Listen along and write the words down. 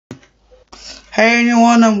Hey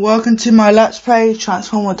everyone, and welcome to my Let's Play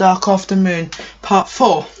Transformer Dark Afternoon Part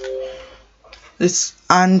 4.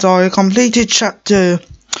 I completed Chapter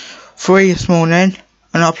 3 this morning,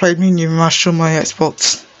 and I played Mini Rush on my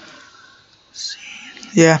Xbox.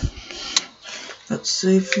 Yeah. Let's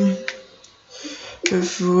see if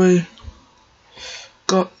we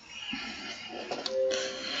got...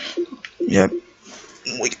 Yep.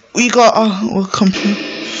 We got our company.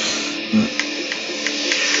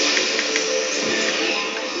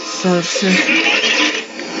 So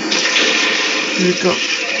we got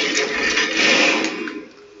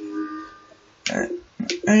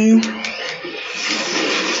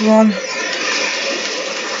one.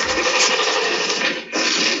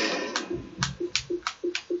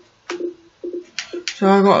 So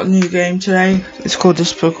I got a new game today. It's called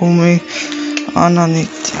Despicable Me, and I need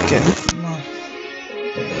to get it.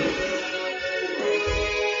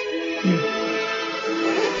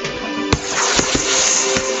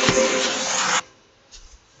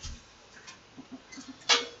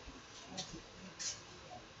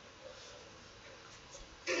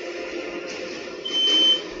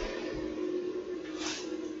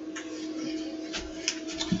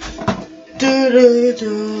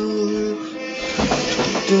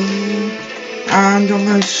 And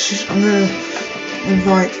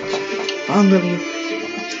I'm gonna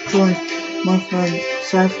join my friend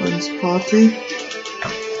Saffron's party.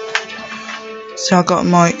 So I got a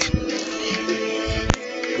mic.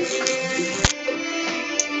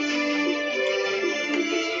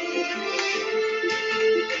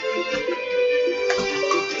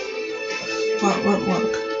 Won't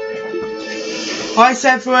work. Hi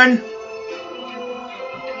Saffron.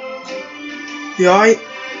 You alright?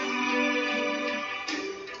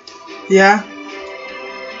 Yeah?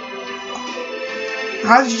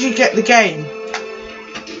 How did you get the game?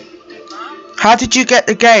 How did you get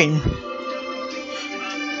the game?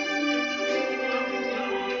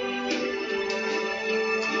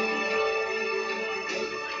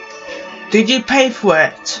 Did you pay for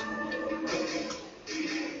it?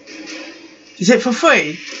 Is it for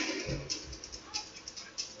free?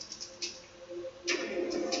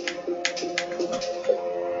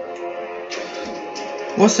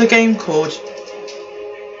 What's the game called?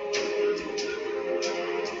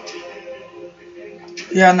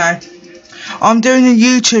 Yeah, no. I'm doing a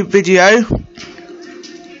YouTube video.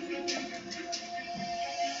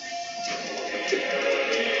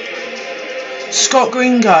 Scott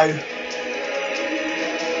Gringo.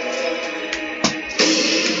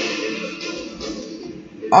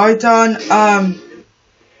 I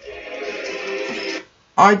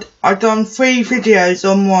done 3 videos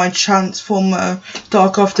on my Transformer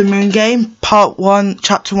Dark Afternoon game, Part 1,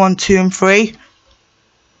 Chapter 1, 2 and 3.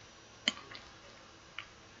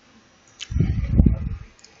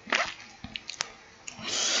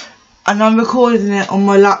 And I'm recording it on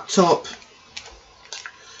my laptop.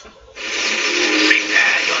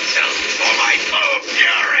 Prepare yourself for my full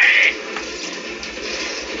fury!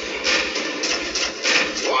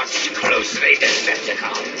 Watch closely,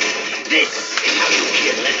 Decepticon. This is how you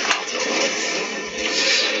kill an Autobot.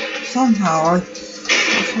 Somehow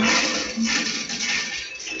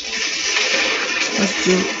let's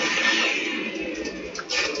do it.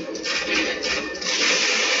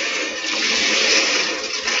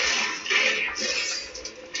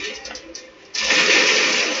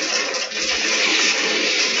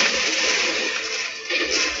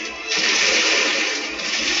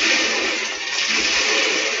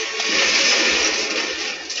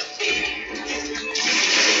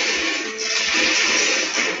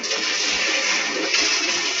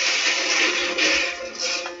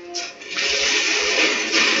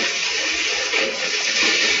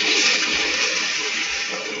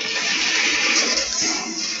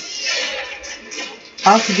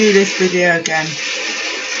 I have to do this video again.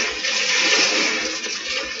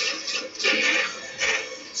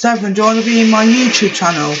 Seven, do you want to be in my YouTube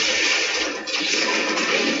channel?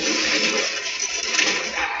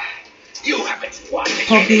 You haven't won.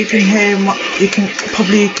 Probably you can hear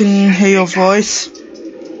you can hear your voice.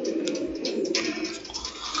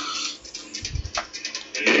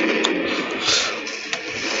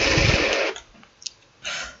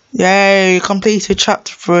 Yay, completed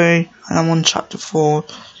chapter 3 and I'm on chapter 4.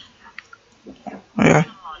 Okay.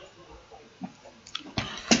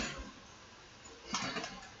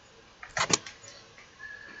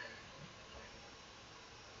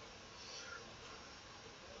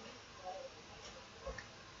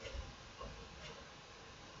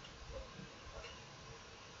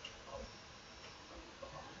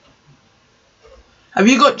 Have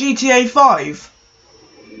you got GTA 5?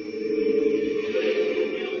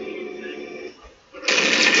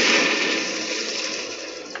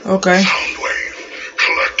 Okay. Soundwave,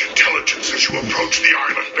 collect intelligence as you approach the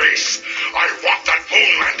island base. I want that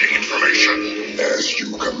moon landing information. As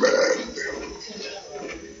you command.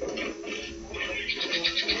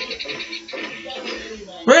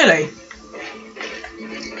 Really?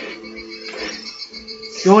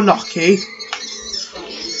 You're lucky.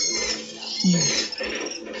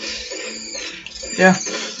 Yeah.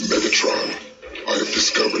 Megatron, I have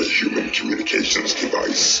discovered a human communications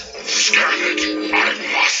device. Scan it. I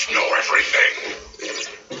must know everything.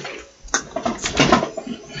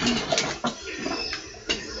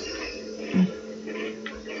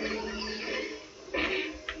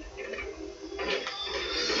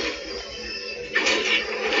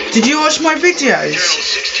 Did you watch my videos? Channel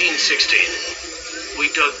 1616. We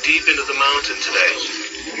dug deep into the mountain today.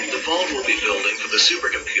 The vault we'll be building for the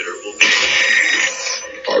supercomputer will be...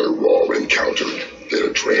 Firewall encountered.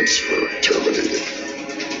 Data transfer terminated.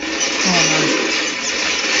 Oh, no.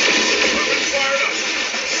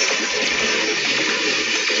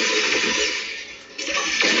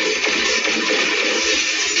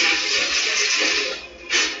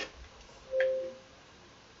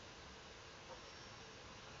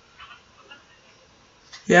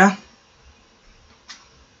 Yeah.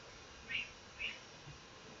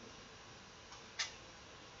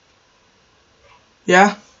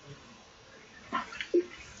 Yeah.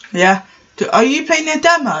 Yeah. Are you playing a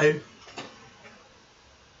demo?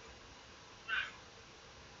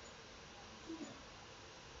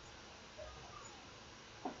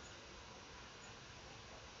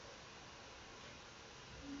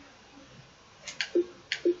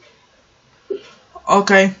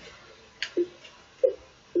 Okay.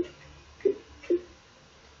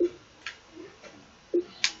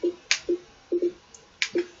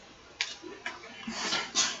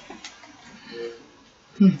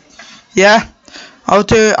 Yeah, I'll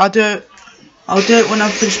do it when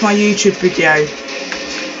I finish my YouTube video.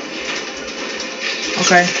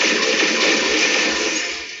 Okay.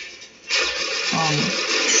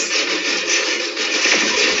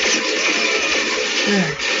 Yeah.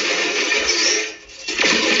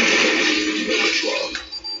 Megatron,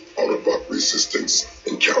 Autobot resistance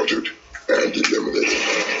encountered and eliminated.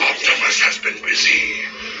 Optimus has been busy.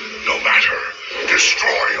 No matter.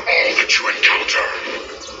 Destroy all that you encounter.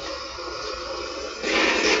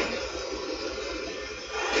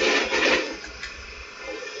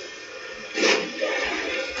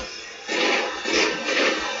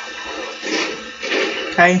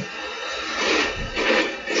 Okay.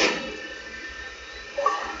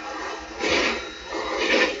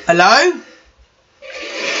 Hello?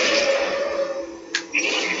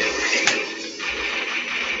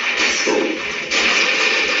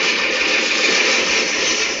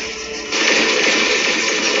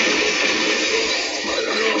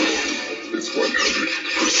 It's 100%.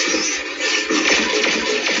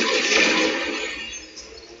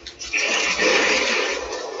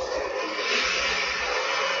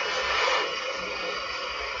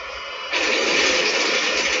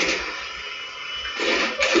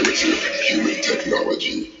 Primitive human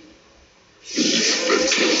technology. These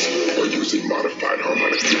fences are using modified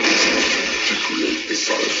harmonic frequency to create a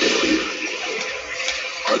sonic barrier.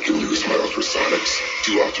 I can use my ultrasonics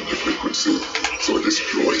to alter the frequency so it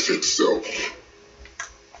destroys itself.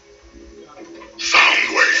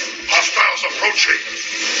 Soundwave! Hostiles approaching!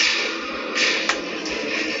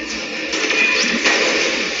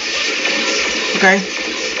 Okay.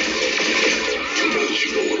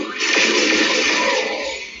 Termination order.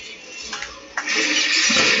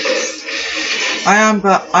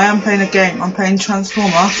 I am playing a game. I'm playing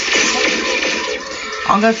Transformer.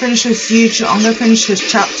 I'm gonna finish this YouTube. I'm gonna finish this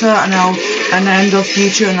chapter, and end off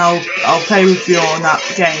YouTube, and I'll play with you on that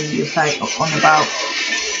game you play on about.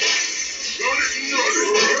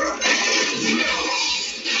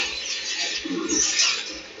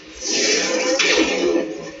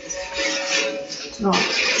 Oh.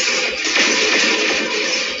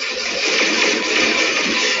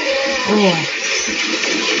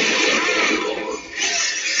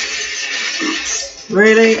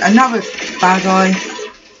 Really? Another bad guy?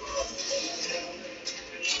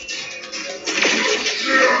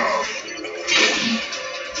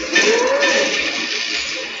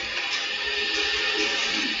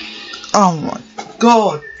 Oh my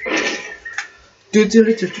god. Channel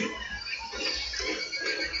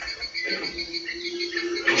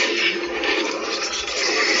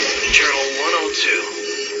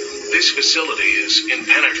 102. This facility is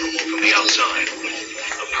impenetrable from the outside.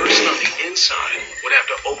 A person on the inside would have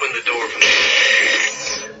to open the door from the...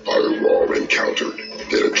 Firewall encountered.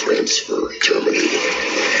 Data transfer terminated.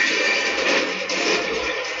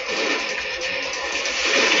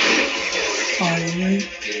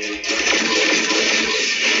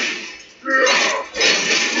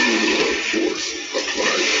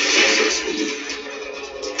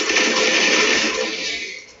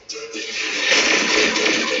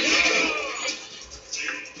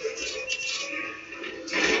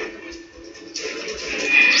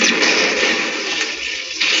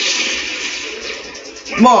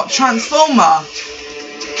 What, Transformer?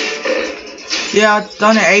 Yeah, I'd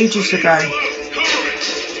done it ages ago.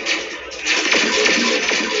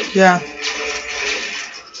 Yeah.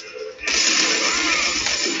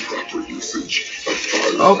 Proper usage of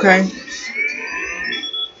fire. Okay.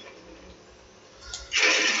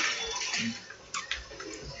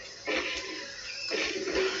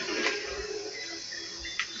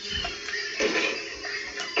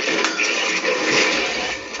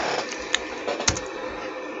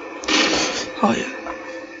 Oh yeah.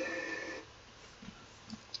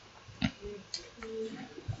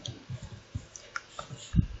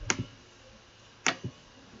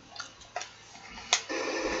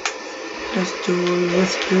 Let's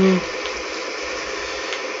do.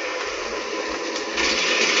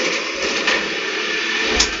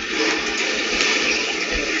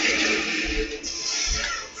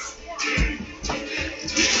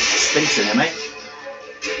 Stinks in here, mate.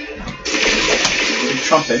 You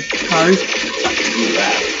trumpet. No. Ooh,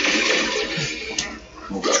 bad.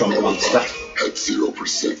 More That trumpet monster. had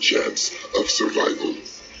 0% chance of survival.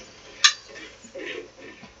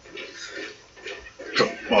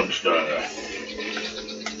 Monster.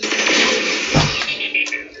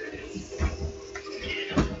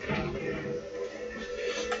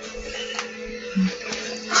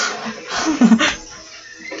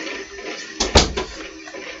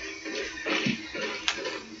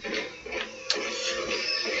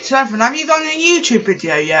 Seven, have you done a YouTube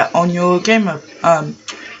video yet on your gamer?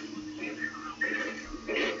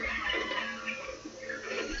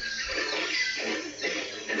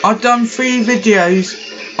 I've done 3 videos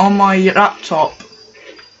on my laptop.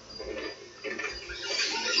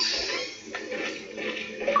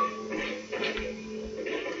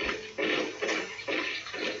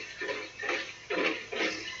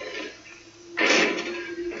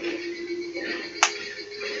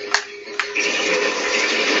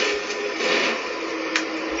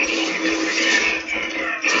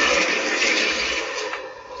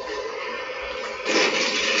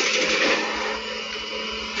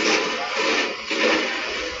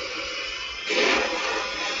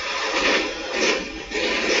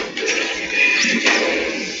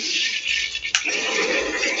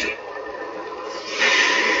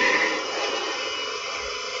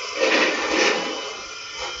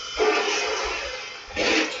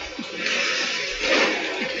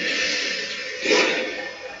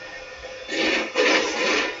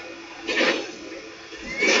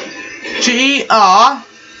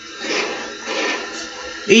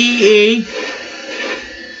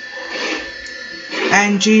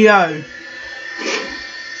 GREENGO.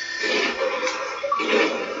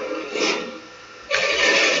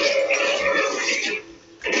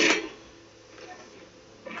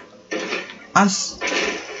 As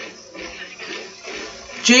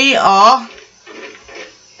GR,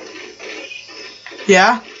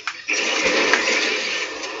 yeah,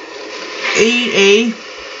 EENGO.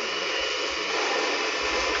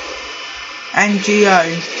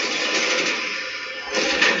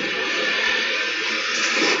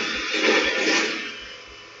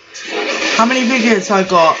 How many videos I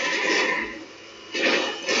got?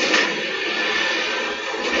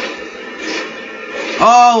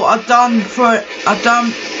 Oh, I've done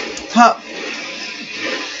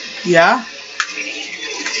yeah.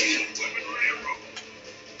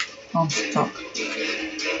 I'm stuck.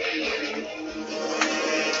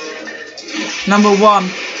 Number 1.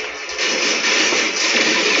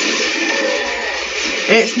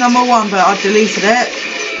 It's number 1, but I deleted it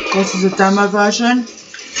because it's a demo version.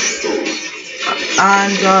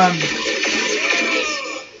 And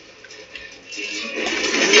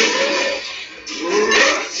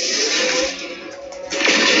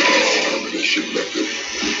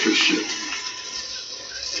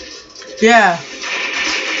yeah,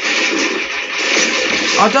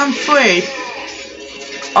 I've done 3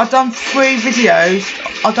 videos.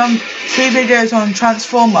 I've done 3 videos on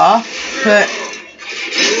Transformer, but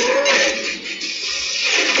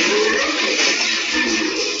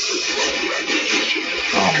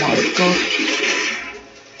oh my god.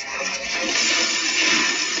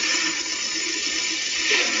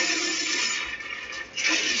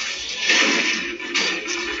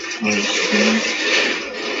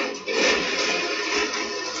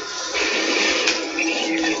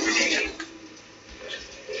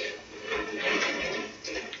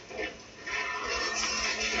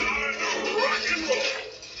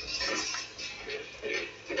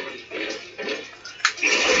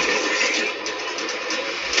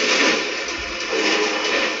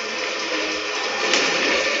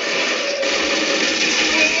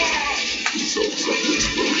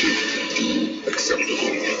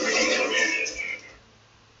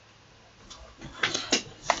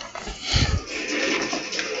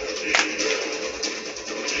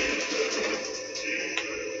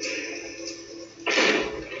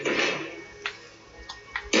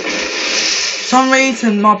 some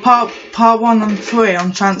reason my part 1 and 3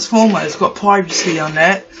 on Transformers got privacy on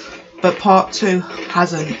it, but part 2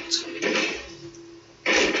 hasn't.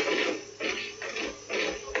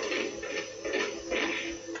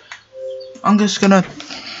 I'm just gonna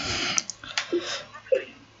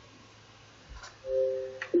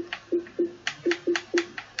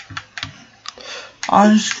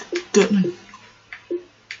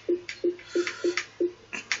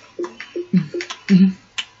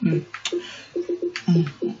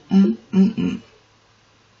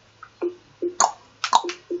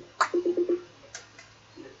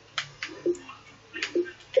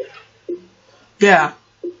yeah.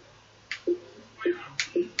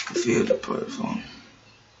 View the profile.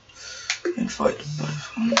 Invite the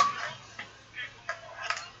profile.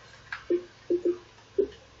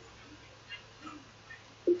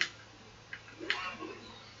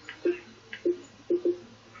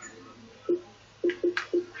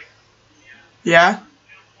 Yeah.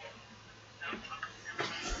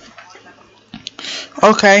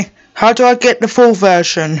 Okay. How do I get the full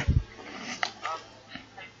version?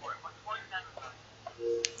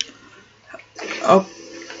 Oh.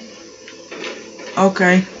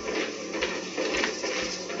 Okay.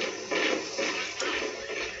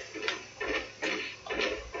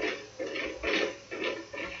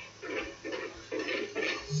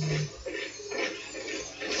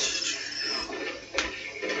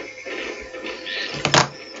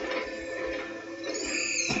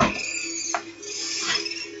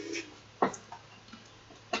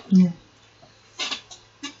 Yeah.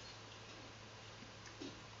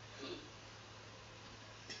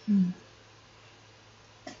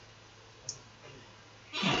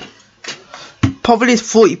 Probably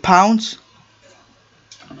 £40.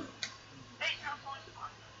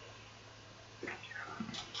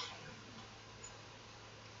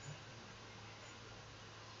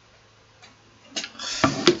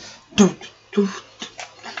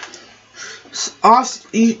 Ask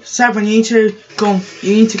you, Seven, you need to go on,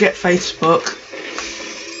 you need to get Facebook.